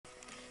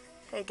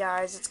Hey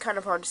guys, it's kind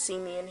of hard to see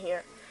me in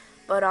here,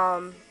 but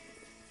I'll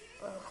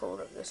hold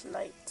up this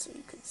light so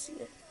you can see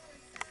it.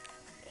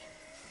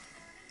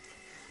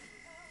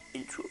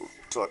 Intro,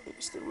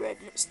 darkness, then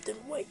redness, then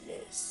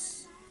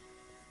whiteness.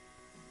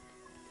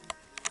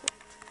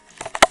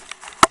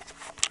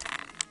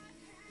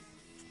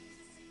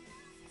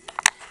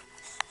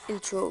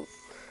 Intro,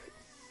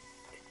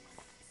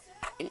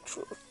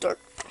 dark.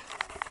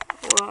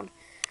 Hold on.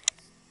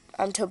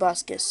 I'm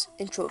Tobuscus.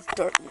 Intro of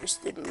darkness,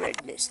 then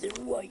redness,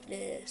 then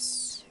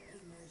whiteness.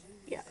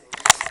 Yeah.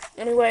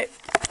 Anyway,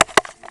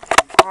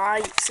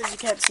 since you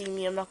can't see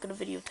me, I'm not gonna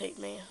videotape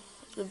me.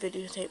 I'm gonna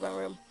videotape my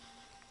room.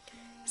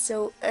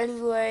 So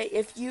anyway,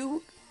 if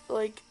you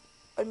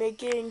I'm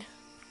making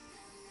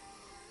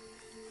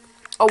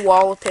a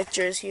wall of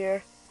pictures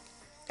here.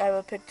 I have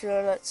a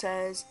picture that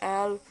says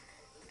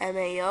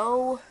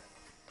LMAO.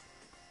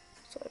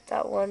 So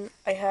that one.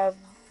 I have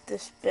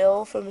this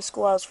bill from the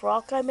Schoolhouse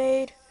Rock I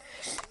made.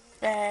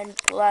 And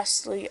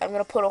lastly, I'm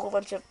going to put a whole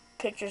bunch of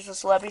pictures of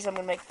celebrities. I'm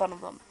going to make fun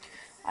of them.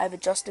 I have a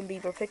Justin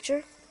Bieber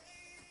picture.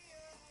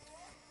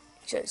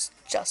 Just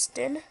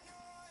Justin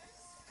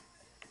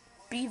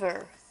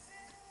Bieber.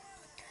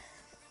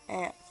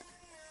 And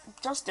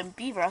Justin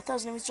Bieber. I thought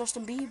his name was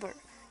Justin Bieber.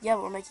 Yeah,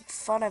 but we're making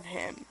fun of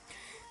him.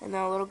 And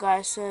then a little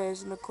guy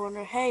says in the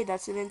corner, "Hey,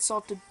 that's an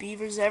insult to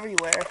beavers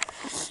everywhere."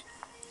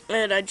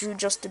 And I drew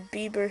Justin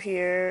Bieber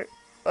here.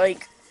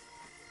 Let's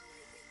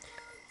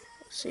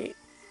see.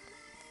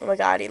 Oh my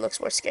god, he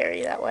looks more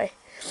scary that way.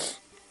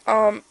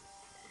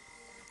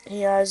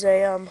 He has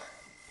a,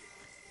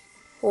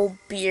 whole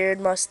beard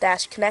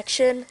mustache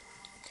connection.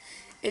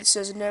 It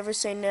says never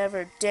say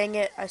never. Dang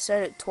it, I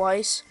said it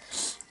twice.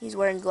 He's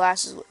wearing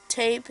glasses with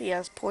tape. He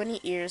has pointy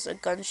ears, a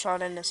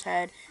gunshot in his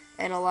head,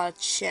 and a lot of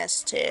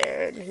chest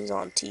hair. And he's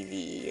on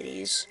TV, and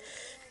he's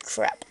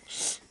crap.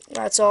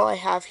 That's all I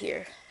have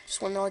here.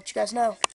 Just want to let you guys know.